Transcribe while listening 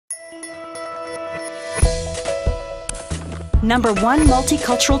#1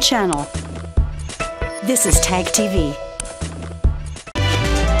 multicultural channel. This is Tag TV.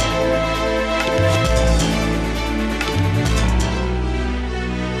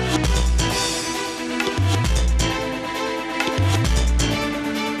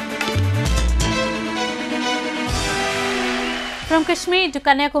 From Kashmir to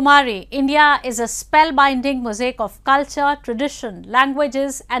Kanyakumari, India is a spellbinding mosaic of culture, tradition,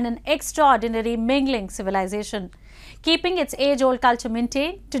 languages and an extraordinary mingling civilization. Keeping its age-old culture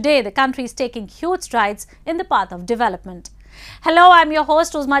maintained, today the country is taking huge strides in the path of development. Hello, I'm your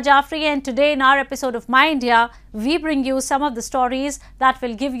host Uzma Jafri, and today in our episode of My India, we bring you some of the stories that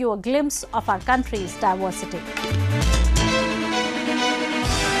will give you a glimpse of our country's diversity.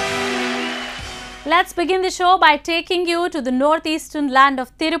 Let's begin the show by taking you to the northeastern land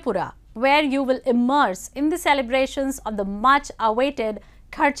of Tripura, where you will immerse in the celebrations of the much-awaited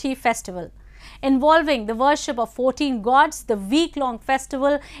Kharchi festival. Involving the worship of 14 gods, the week-long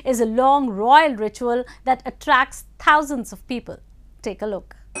festival is a long royal ritual that attracts thousands of people. Take a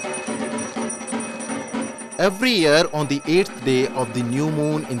look. Every year on the 8th day of the new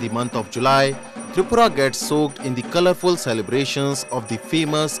moon in the month of July, Tripura gets soaked in the colorful celebrations of the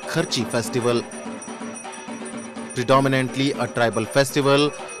famous Kharchi festival. Predominantly a tribal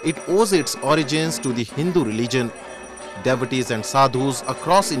festival, it owes its origins to the Hindu religion. Devotees and sadhus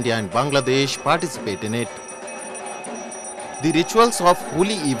across India and Bangladesh participate in it. The rituals of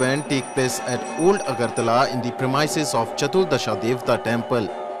holy event take place at Old Agartala in the premises of Chaturdasha Devta temple.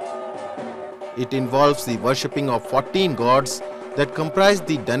 It involves the worshipping of 14 gods that comprise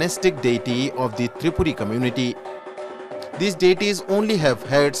the dynastic deity of the Tripuri community. These deities only have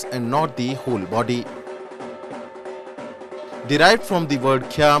heads and not the whole body. Derived from the word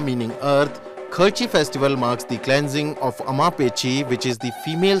Kya meaning earth, Kharchi festival marks the cleansing of Amapechi, which is the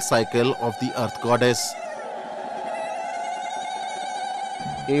female cycle of the earth goddess.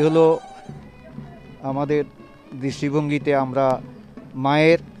 এই হলো আমাদের দৃষ্টিভঙ্গিতে আমরা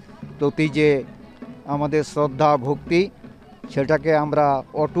মায়ের প্রতি যে আমাদের শ্রদ্ধা ভক্তি সেটাকে আমরা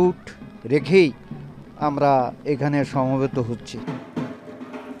অটুট রেখেই আমরা এখানে সমবেত হচ্ছি।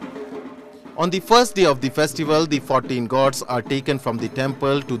 On the first day of the festival, the 14 gods are taken from the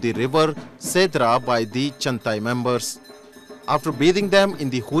temple to the river Sedra by the Chantai members. After bathing them in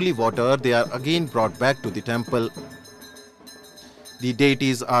the holy water, they are again brought back to the temple. The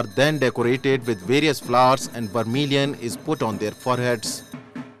deities are then decorated with various flowers and vermilion is put on their foreheads.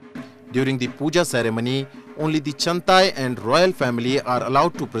 During the puja ceremony, only the Chantai and royal family are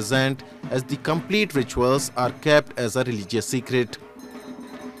allowed to present, as the complete rituals are kept as a religious secret.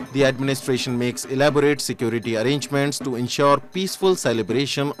 The administration makes elaborate security arrangements to ensure peaceful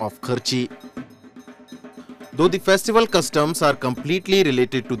celebration of Kharchi. Though the festival customs are completely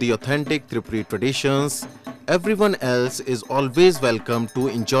related to the authentic Tripuri traditions, everyone else is always welcome to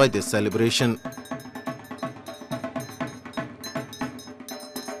enjoy this celebration.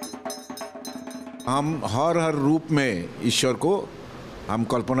 हम हर रूप में ईश्वर को हम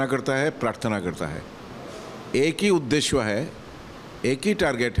कल्पना करता है, प्रार्थना करता है। एक ही उद्देश्य है, एक ही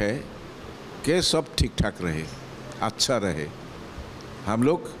टारगेट है कि सब ठीक ठाक रहे, अच्छा रहे। हम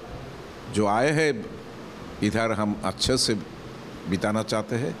लोग जो आए हैं इधर हम अच्छे से बिताना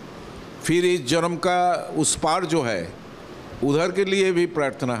चाहते हैं। फिर इस जन्म का उस पार जो है उधर के लिए भी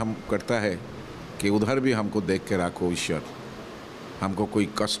प्रार्थना हम करता है कि उधर भी हमको देख के रखो ईश्वर, हमको कोई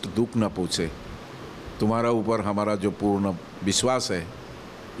कष्ट दुख ना पहुँचे। तुम्हारा ऊपर हमारा जो पूर्ण विश्वास है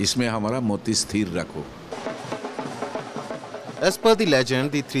इसमें हमारा मोती स्थिर रखो। As per the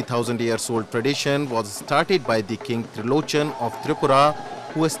legend, the 3,000 years old tradition was started by the king Trilochan of Tripura,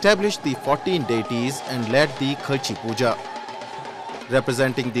 who established the 14 deities and led the Kharchi Puja.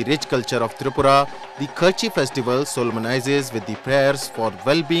 Representing the rich culture of Tripura, the Kharchi festival solemnizes with the prayers for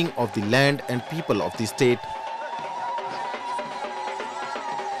well-being of the land and people of the state.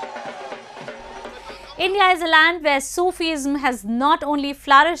 India is a land where Sufism has not only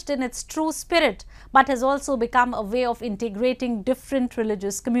flourished in its true spirit, but has also become a way of integrating different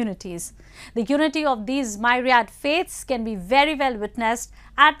religious communities. The unity of these myriad faiths can be very well witnessed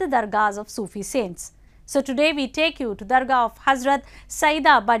at the dargahs of Sufi saints. So today we take you to Dargah of Hazrat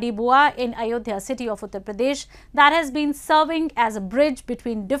Saida Badi Bua in Ayodhya city of Uttar Pradesh that has been serving as a bridge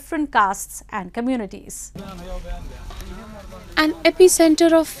between different castes and communities. An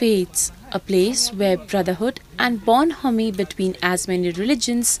epicenter of faiths, a place where brotherhood and bond harmony between as many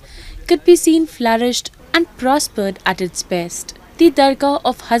religions could be seen flourished and prospered at its best. The Dargah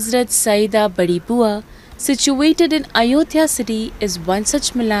of Hazrat Saida Badi Bua, situated in Ayodhya city, is one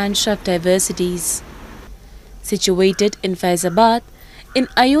such melange of diversities. Situated in Faizabad, in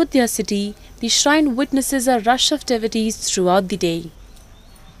Ayodhya city, the shrine witnesses a rush of devotees throughout the day.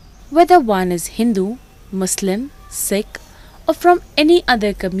 Whether one is Hindu, Muslim, Sikh, or from any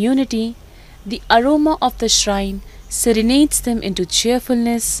other community, the aroma of the shrine serenades them into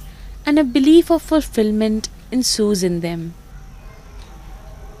cheerfulness, and a belief of fulfillment ensues in them.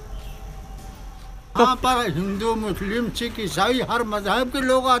 यहाँ पर हिंदू मुस्लिम सिख ईसाई हर मज़हब के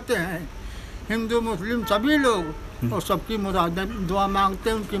लोग आते हैं। हिंदू मुस्लिम सभी लोग और सबकी मुरादें दुआ मांगते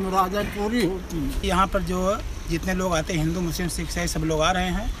हैं, उनकी मुरादें पूरी होती हैं। यहाँ पर जो जितने लोग आते हैं हिंदू मुस्लिम सिख ईसाई सब लोग आ रहे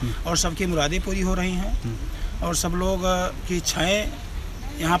हैं और सबकी मुरादें पूरी हो रही हैं और सब लोग की इच्छाएँ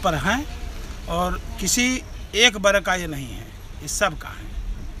यहाँ पर हैं और किसी एक वर्ग का ये नहीं है, ये सब का है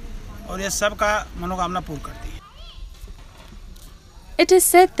और ये सब का मनोकामना पूर्ण करती है। It is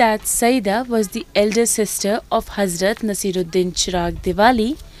said that Saida was the elder sister of Hazrat Nasiruddin Chirag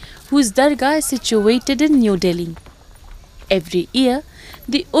Diwali, whose dargah is situated in New Delhi. Every year,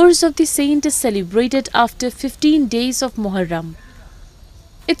 the Urs of the saint is celebrated after 15 days of Muharram.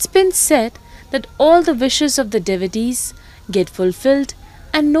 It's been said that all the wishes of the devotees get fulfilled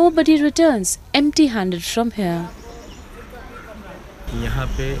and nobody returns empty-handed from here. यहाँ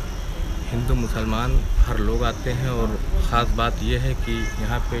पे हिंदू मुसलमान हर लोग आते हैं और ख़ास बात यह है कि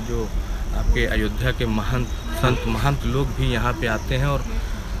यहाँ पे जो आपके अयोध्या के महंत संत महंत लोग भी यहाँ पे आते हैं और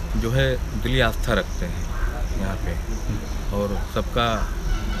जो है दिली आस्था रखते हैं यहाँ पे और सबका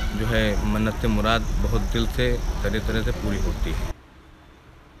जो है मन्नत मुराद बहुत दिल से तरह तरह से पूरी होती है।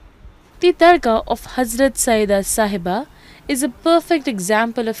 The dargah of Hazrat Saida Sahiba is a perfect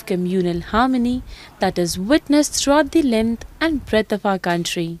example of communal harmony that is witnessed throughout the length and breadth of our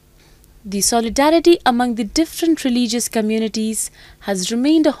country. The solidarity among the different religious communities has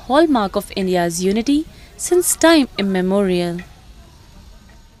remained a hallmark of India's unity since time immemorial.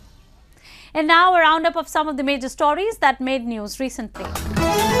 And now a roundup of some of the major stories that made news recently.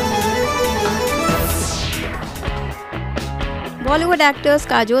 Bollywood actors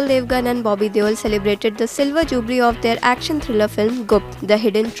Kajol Devgan and Bobby Deol celebrated the silver jubilee of their action thriller film Gupt, The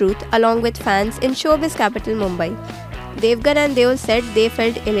Hidden Truth, along with fans in showbiz capital Mumbai. Devgan and Deol said they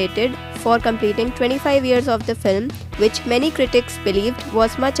felt elated for completing 25 years of the film, which many critics believed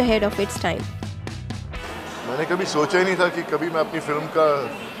was much ahead of its time. मैंने कभी सोचा ही नहीं था कि कभी मैं अपनी film का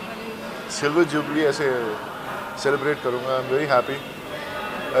सिल्वर जुबली ऐसे सेलिब्रेट करूँगा. I'm very happy.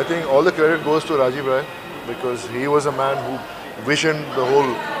 I think all the credit goes to Rajiv Rai because he was a man who visioned the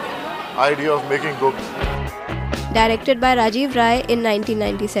whole idea of making Gupt. Directed by Rajiv Rai in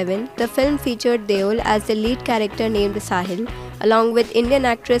 1997, the film featured Deol as the lead character named Sahil, along with Indian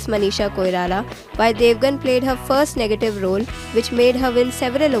actress Manisha Koirala, while Devgan played her first negative role, which made her win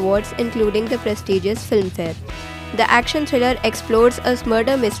several awards including the prestigious Filmfare. The action thriller explores a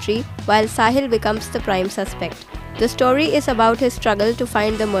murder mystery while Sahil becomes the prime suspect. The story is about his struggle to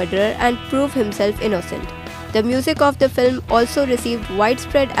find the murderer and prove himself innocent. The music of the film also received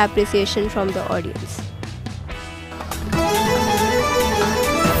widespread appreciation from the audience.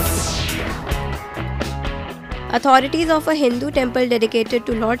 Authorities of a Hindu temple dedicated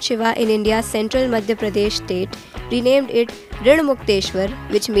to Lord Shiva in India's central Madhya Pradesh state renamed it Rinmukteshwar,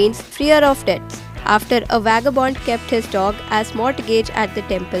 which means freer of debts, after a vagabond kept his dog as mortgage at the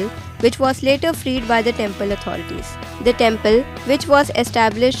temple, which was later freed by the temple authorities. The temple, which was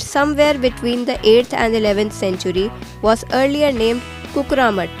established somewhere between the 8th and 11th century, was earlier named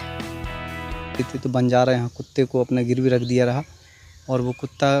Kukuramat. तो बंजारा यहाँ कुत्ते को अपने गिरवी रख दिया रहा और वो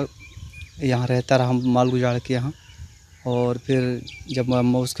कुत्ता यहाँ रहता रहा माल गुजार के यहाँ. और फिर जब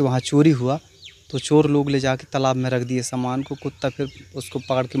उसके वहाँ चोरी हुआ तो चोर लोग ले जाके तालाब में रख दिए सामान को. कुत्ता फिर उसको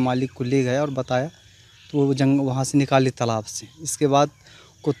पकड़ के मालिक को ले गया और बताया तो वो वहाँ से निकाले तालाब से. इसके बाद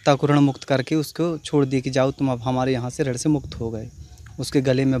कुत्ता को ऋण मुक्त करके उसको छोड़ दिए कि जाओ तुम अब हमारे यहाँ से ऋण से मुक्त हो गए. उसके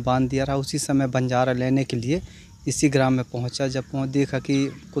गले में बांध दिया रहा. उसी समय बंजारा लेने के लिए इसी ग्राम में पहुँचा. जब देखा कि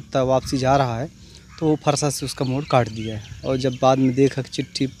कुत्ता वापसी जा रहा है तो वो फरसा से उसका मोड़ काट दिया है. और जब बाद में देखा कि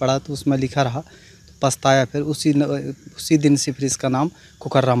चिट्ठी पढ़ा तो उसमें लिखा रहा तो पछताया. फिर उसी दिन से फिर इसका नाम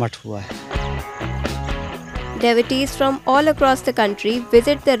कुकर्रामठ हुआ है. Devotees from all across the country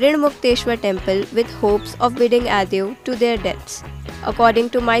visit the Rinmukteshwar temple with hopes of bidding adieu to their debts. According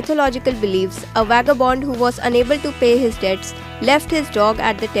to mythological beliefs, a vagabond who was unable to pay his debts left his dog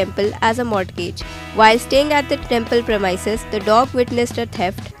at the temple as a mortgage. While staying at the temple premises, the dog witnessed a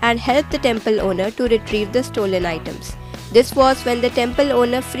theft and helped the temple owner to retrieve the stolen items. This was when the temple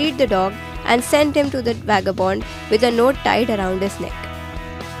owner freed the dog and sent him to the vagabond with a note tied around his neck.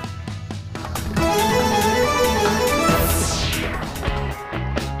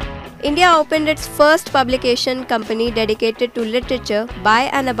 India opened its first publication company dedicated to literature by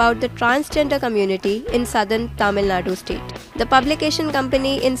and about the transgender community in southern Tamil Nadu state. The publication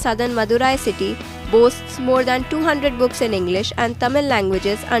company in southern Madurai city boasts more than 200 books in English and Tamil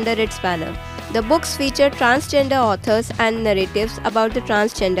languages under its banner. The books feature transgender authors and narratives about the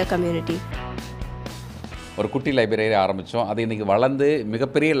transgender community. ஒரு குட்டி library ஆரம்பித்தோம். அது இன்றைக்கி வளர்ந்து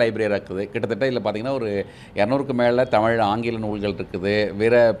மிகப்பெரிய லைப்ரரியாக இருக்குது. கிட்டத்தட்ட இதில் பார்த்திங்கன்னா ஒரு 200க்கு மேலே தமிழ் ஆங்கில நூல்கள் இருக்குது,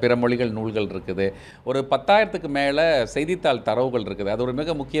 பிற மொழிகள் நூல்கள் இருக்குது, ஒரு 10,000க்கு மேலே செய்தித்தாள் தரவுகள் இருக்குது. அது ஒரு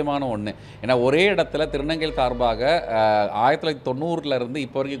மிக முக்கியமான ஒன்று. ஏன்னா ஒரே இடத்துல திருநங்கை சார்பாக 1990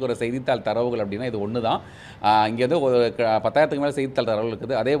 இப்போ வரைக்கும் ஒரு செய்தித்தாள் தரவுகள் அப்படின்னா இது ஒன்று தான். இங்கே வந்து ஒரு 10,000க்கு மேலே செய்தித்தாள் தரவுகள்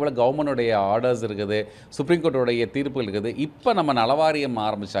இருக்குது. அதே போல் கவர்மெண்ட்டுடைய ஆர்டர்ஸ் இருக்குது, சுப்ரீம் கோர்ட்டுடைய தீர்ப்புகள் இருக்குது. இப்போ நம்ம நலவாரியம்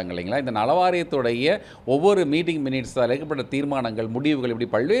ஆரம்பித்தாங்க இல்லைங்களா, இந்த நலவாரியத்துடைய ஒவ்வொரு மீட்டிங் மினிட்ஸ் அழைக்கப்பட்ட தீர்மானங்கள், முடிவுகள், இப்படி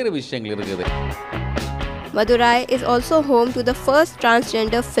பல்வேறு விஷயங்கள் இருக்குது. Madurai is also home to the first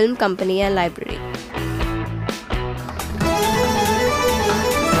transgender film company and library.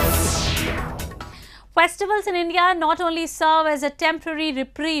 Festivals in India not only serve as a temporary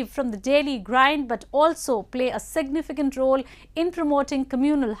reprieve from the daily grind but also play a significant role in promoting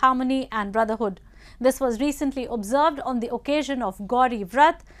communal harmony and brotherhood. This was recently observed on the occasion of Gauri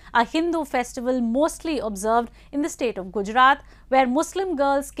Vrat, a Hindu festival mostly observed in the state of Gujarat, where Muslim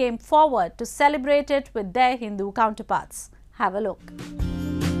girls came forward to celebrate it with their Hindu counterparts. Have a look.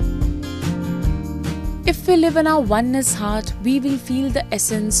 If we live in our oneness heart, we will feel the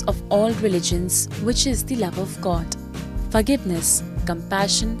essence of all religions, which is the love of God. Forgiveness,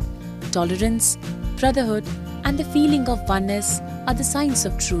 compassion, tolerance, brotherhood, and the feeling of oneness are the signs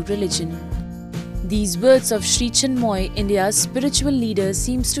of true religion. These words of Sri Chinmoy, India's spiritual leader,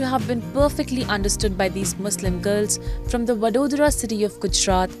 seems to have been perfectly understood by these Muslim girls from the Vadodara city of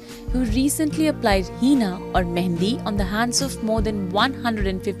Gujarat, who recently applied henna or mehndi on the hands of more than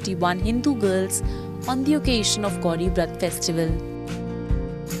 151 Hindu girls on the occasion of Gauri Vrat festival.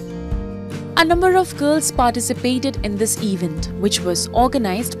 A number of girls participated in this event, which was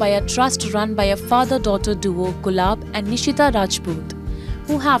organized by a trust run by a father-daughter duo Gulab and Nishita Rajput,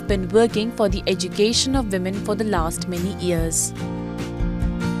 who have been working for the education of women for the last many years.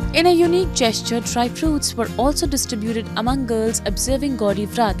 In a unique gesture, dry fruits were also distributed among girls observing Gauri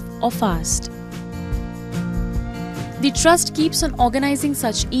Vrat or fast. The trust keeps on organizing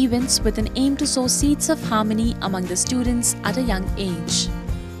such events with an aim to sow seeds of harmony among the students at a young age.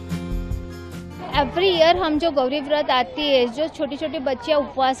 Every year हम जो गौरी व्रत आती है, जो छोटी छोटी बच्चियाँ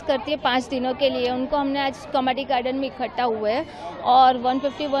उपवास करती है 5 दिनों के लिए, उनको हमने आज कमेटी गार्डन में इकट्ठा हुए हैं और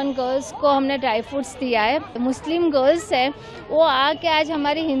 151 गर्ल्स को हमने ड्राई फ्रूट्स दिया है. मुस्लिम गर्ल्स है वो आके आज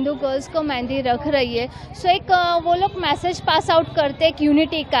हमारी हिंदू गर्ल्स को मेहंदी रख रही है. सो एक वो लोग मैसेज पास आउट करते हैं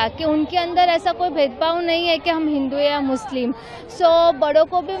यूनिटी का, कि उनके अंदर ऐसा कोई भेदभाव नहीं है कि हम हिंदू या मुस्लिम. सो बड़ों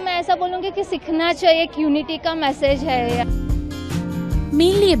को भी मैं ऐसा बोलूँगी कि सीखना चाहिए, एक यूनिटी का मैसेज है.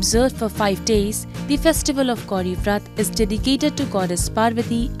 Mainly observed for 5 days, the festival of Gauri Vrat is dedicated to goddess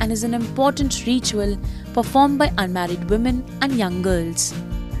Parvati and is an important ritual performed by unmarried women and young girls.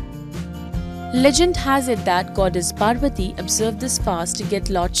 Legend has it that goddess Parvati observed this fast to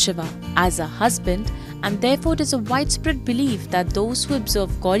get Lord Shiva as a husband, and therefore it is a widespread belief that those who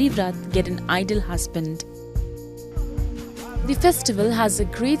observe Gauri Vrat get an ideal husband. The festival has a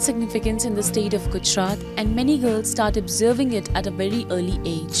great significance in the state of Gujarat, and many girls start observing it at a very early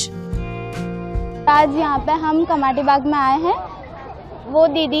age. आज यहाँ पे हम कमाटी बाग में आए हैं. वो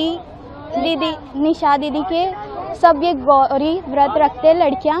दीदी निशा दीदी के सब ये गौरी व्रत रखते हैं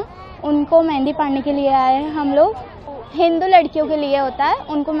लड़कियाँ, उनको मेहंदी पाड़ने के लिए आए हैं हम लोग. हिंदू लड़कियों के लिए होता है,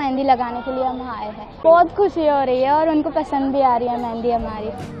 उनको मेहंदी लगाने के लिए हम आए हैं. बहुत खुशी हो रही है और उनको पसंद भी आ रही है मेहंदी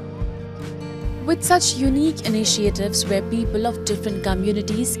हमारी. With such unique initiatives where people of different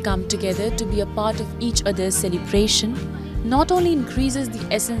communities come together to be a part of each other's celebration, not only increases the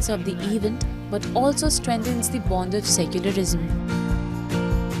essence of the event but also strengthens the bond of secularism.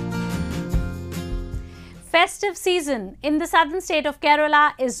 Festive season in the southern state of Kerala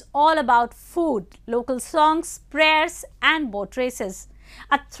is all about food, local songs, prayers and boat races.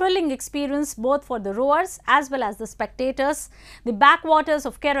 A thrilling experience both for the rowers as well as the spectators. The backwaters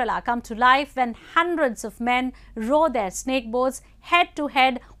of Kerala come to life when hundreds of men row their snake boats head to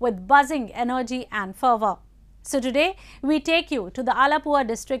head with buzzing energy and fervour. So today we take you to the Alappuzha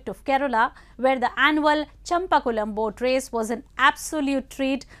district of Kerala, where the annual Champakulam boat race was an absolute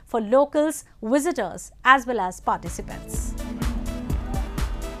treat for locals, visitors as well as participants.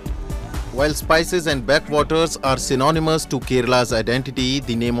 While spices and backwaters are synonymous to Kerala's identity,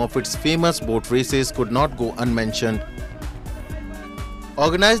 the name of its famous boat races could not go unmentioned.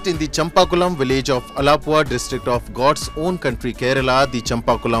 Organized in the Champakulam village of Alappuzha district of God's own country Kerala, the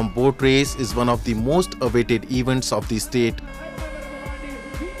Champakulam boat race is one of the most awaited events of the state.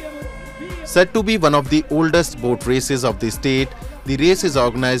 Said to be one of the oldest boat races of the state, the race is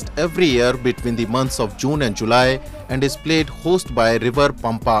organized every year between the months of June and July and is played host by River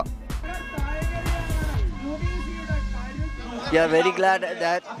Pampa. We are very glad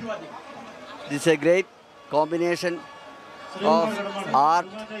that this is a great combination of art,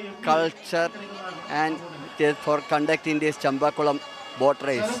 culture and for conducting this Chambakulam boat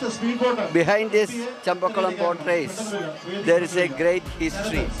race. Behind this Chambakulam boat race, there is a great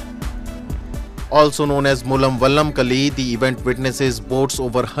history. Also known as Mulam Vallam Kali, the event witnesses boats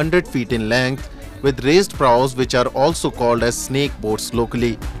over 100 feet in length with raised prows which are also called as snake boats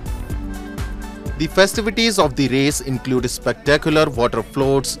locally. The festivities of the race include spectacular water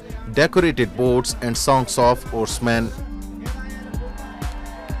floats, decorated boats and songs of oarsmen.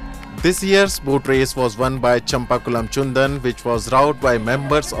 This year's boat race was won by Champakulam Chundan, which was rowed by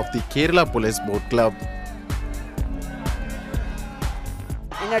members of the Kerala Police Boat Club.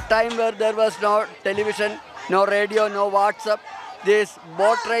 In a time where there was no television, no radio, no WhatsApp, this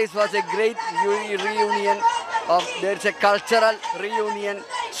boat race was a great reunion of, there's a cultural reunion,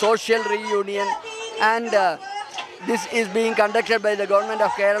 social reunion, and this is being conducted by the government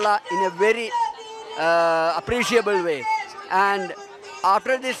of Kerala in a very appreciable way. And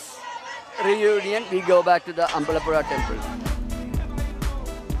after this reunion, we go back to the Ambalappuzha temple.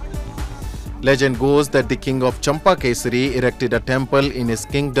 Legend goes that the king of Champakesari erected a temple in his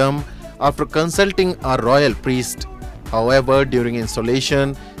kingdom after consulting a royal priest. However, during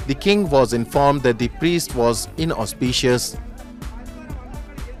installation, the king was informed that the priest was inauspicious.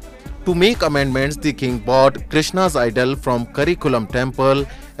 To make amendments, the king bought Krishna's idol from Karikulam temple,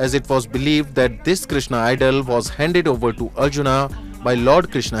 as it was believed that this Krishna idol was handed over to Arjuna by Lord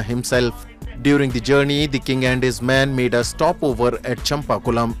Krishna himself. During the journey, the king and his men made a stopover at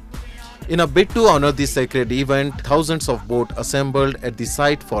Champakulam. In a bid to honor the sacred event, thousands of boats assembled at the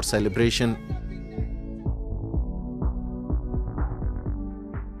site for celebration.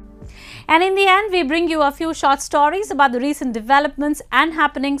 And in the end, we bring you a few short stories about the recent developments and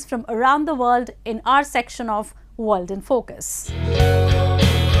happenings from around the world in our section of World in Focus.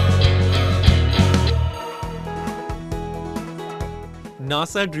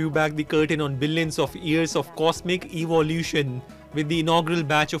 NASA drew back the curtain on billions of years of cosmic evolution with the inaugural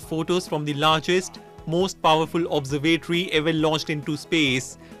batch of photos from the largest, most powerful observatory ever launched into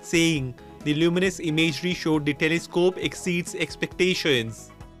space, saying the luminous imagery showed the telescope exceeds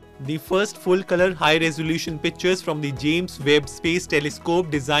expectations. The first full-color high-resolution pictures from the James Webb Space Telescope,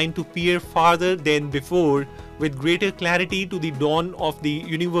 designed to peer farther than before with greater clarity to the dawn of the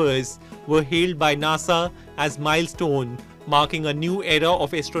universe, were hailed by NASA as milestone, marking a new era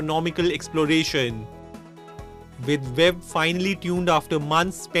of astronomical exploration. With Webb finally tuned after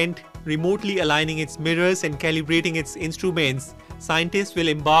months spent remotely aligning its mirrors and calibrating its instruments, scientists will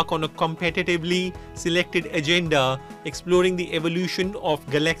embark on a competitively selected agenda exploring the evolution of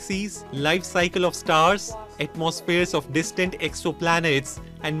galaxies, life cycle of stars, atmospheres of distant exoplanets,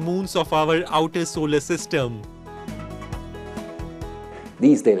 and moons of our outer solar system.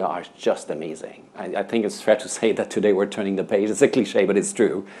 These data are just amazing. I think it's fair to say that today we're turning the page. It's a cliche, but it's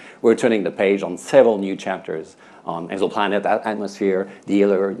true. We're turning the page on several new chapters on exoplanet, atmosphere, the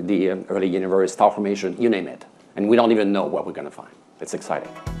early universe, star formation, you name it. And we don't even know what we're going to find. It's exciting.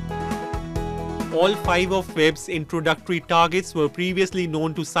 All 5 of Webb's introductory targets were previously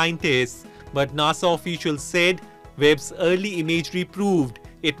known to scientists, but NASA officials said Webb's early imagery proved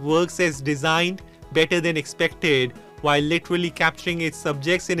it works as designed, better than expected, while literally capturing its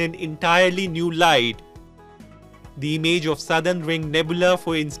subjects in an entirely new light. The image of Southern Ring Nebula,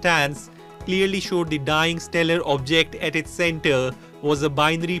 for instance, clearly showed the dying stellar object at its center was a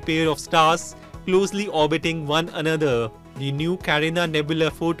binary pair of stars closely orbiting one another. The new Carina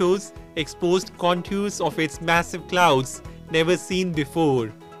Nebula photos exposed contours of its massive clouds never seen before.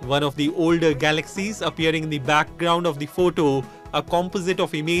 One of the older galaxies appearing in the background of the photo, a composite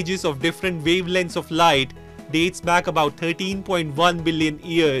of images of different wavelengths of light, dates back about 13.1 billion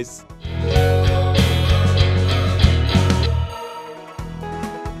years.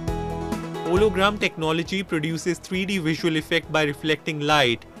 Hologram technology produces 3D visual effect by reflecting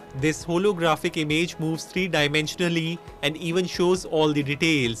light. This holographic image moves 3-dimensionally and even shows all the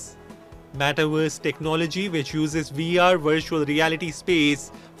details. Metaverse technology, which uses VR virtual reality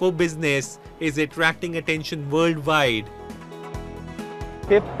space for business, is attracting attention worldwide.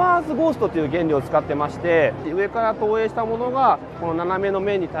 ペッパーズゴーストという原理を使ってまして、上から投影したものがこの斜めの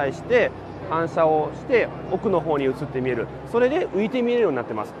面に対して反射をして奥の方に映って見える、それで浮いて見えるようになっ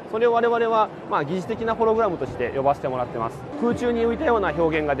てます。それを我々は疑似的なホログラムとして呼ばせてもらってます。空中に浮いたような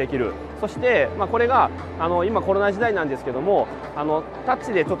表現ができる。そしてこれが今コロナ時代なんですけども、タッ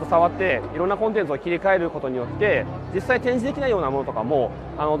チでちょっと触っていろんなコンテンツを切り替えることによって実際展示できないようなものとかも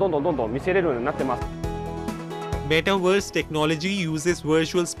どんどん見せれるようになってます。Metaverse technology uses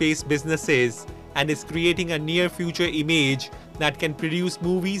virtual space businesses and is creating a near-future image that can produce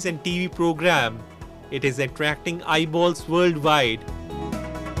movies and TV programs. It is attracting eyeballs worldwide.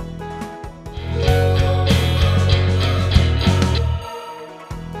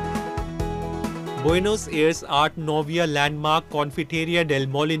 Buenos Aires Art Novia landmark Confiteria del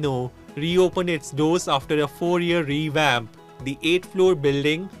Molino reopened its doors after a 4-year revamp. The 8th-floor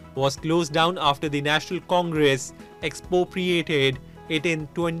building was closed down after the National Congress expropriated it in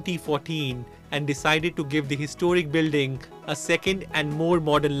 2014 and decided to give the historic building a second and more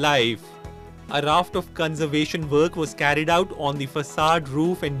modern life. A raft of conservation work was carried out on the facade,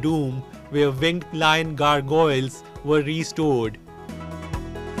 roof and dome, where winged lion gargoyles were restored.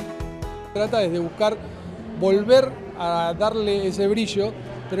 Trata de buscar volver a darle ese brillo,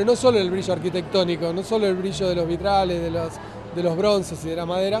 pero no solo el brillo arquitectónico, no solo el brillo de los vitrales, de los bronces y de la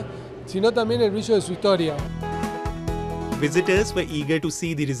madera, sino también el brillo de su historia. Visitors were eager to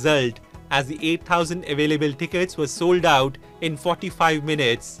see the result, as the 8,000 available tickets were sold out in 45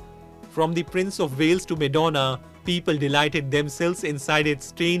 minutes. From the Prince of Wales to Madonna, people delighted themselves inside its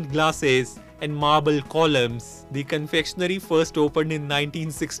stained glasses and marble columns. The confectionery first opened in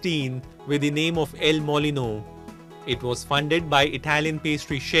 1916 with the name of El Molino. It was funded by Italian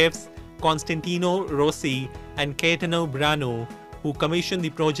pastry chefs Constantino Rossi and Gaetano Brano, who commissioned the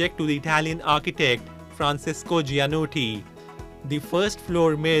project to the Italian architect Francesco Gianotti. The first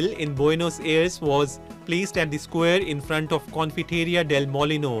floor mill in Buenos Aires was placed at the square in front of Confiteria del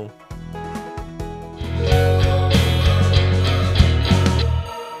Molino.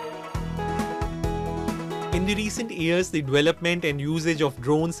 In the recent years, the development and usage of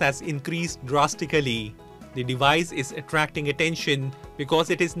drones has increased drastically. The device is attracting attention because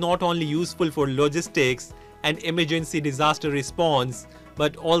it is not only useful for logistics and emergency disaster response,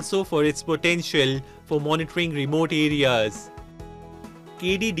 but also for its potential for monitoring remote areas.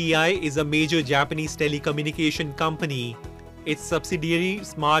 KDDI is a major Japanese telecommunication company. Its subsidiary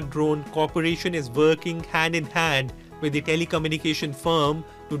Smart Drone Corporation is working hand in hand with the telecommunication firm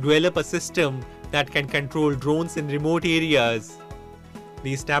to develop a system that can control drones in remote areas.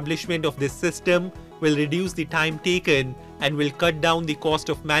 The establishment of this system will reduce the time taken and will cut down the cost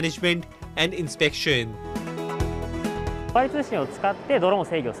of management and inspection. モバイル通信を使ってドローンを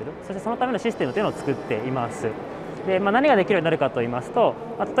制御する、そしてそのためのシステムというのを作っています。で、何ができるようになるかと言いますと、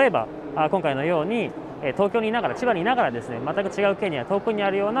例えば今回のように東京にいながら、千葉にいながらですね、全く違う県や遠くにあ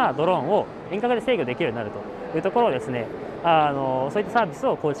るようなドローンを遠隔で制御できるようになるというところをですね、そういったサービス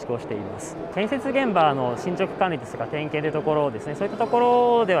を構築をしています。建設現場の進捗管理ですとか点検というところをですね、そういったとこ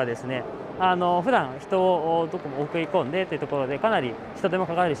ろではですね、普段人をどこも送り込んでというところでかなり人手も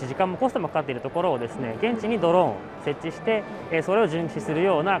かかるし時間もコストもかかっているところをですね、現地にドローンを設置してそれを巡視する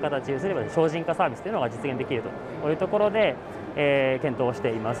ような形にすれば精進化サービスというのが実現できるというところで、検討をし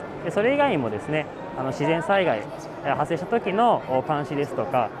ています。でそれ以外にもですね、自然災害発生した時の監視ですと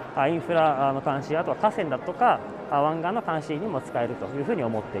かインフラの監視、あとは河川だとか湾岸の監視にも使えるというふうに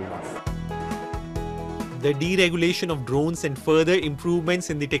思っています。The deregulation of drones and further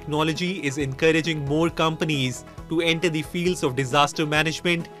improvements in the technology is encouraging more companies to enter the fields of disaster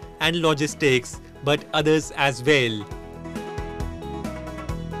management and logistics, but others as well.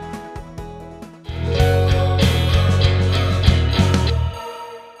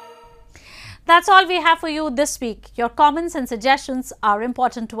 That's all we have for you this week. Your comments and suggestions are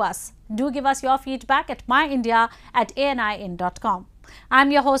important to us. Do give us your feedback at myindia@anin.com.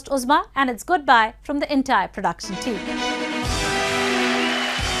 I'm your host Uzma, and it's goodbye from the entire production team.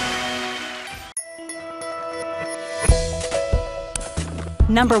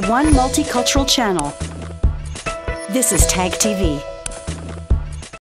 #1 multicultural channel. This is TAG TV.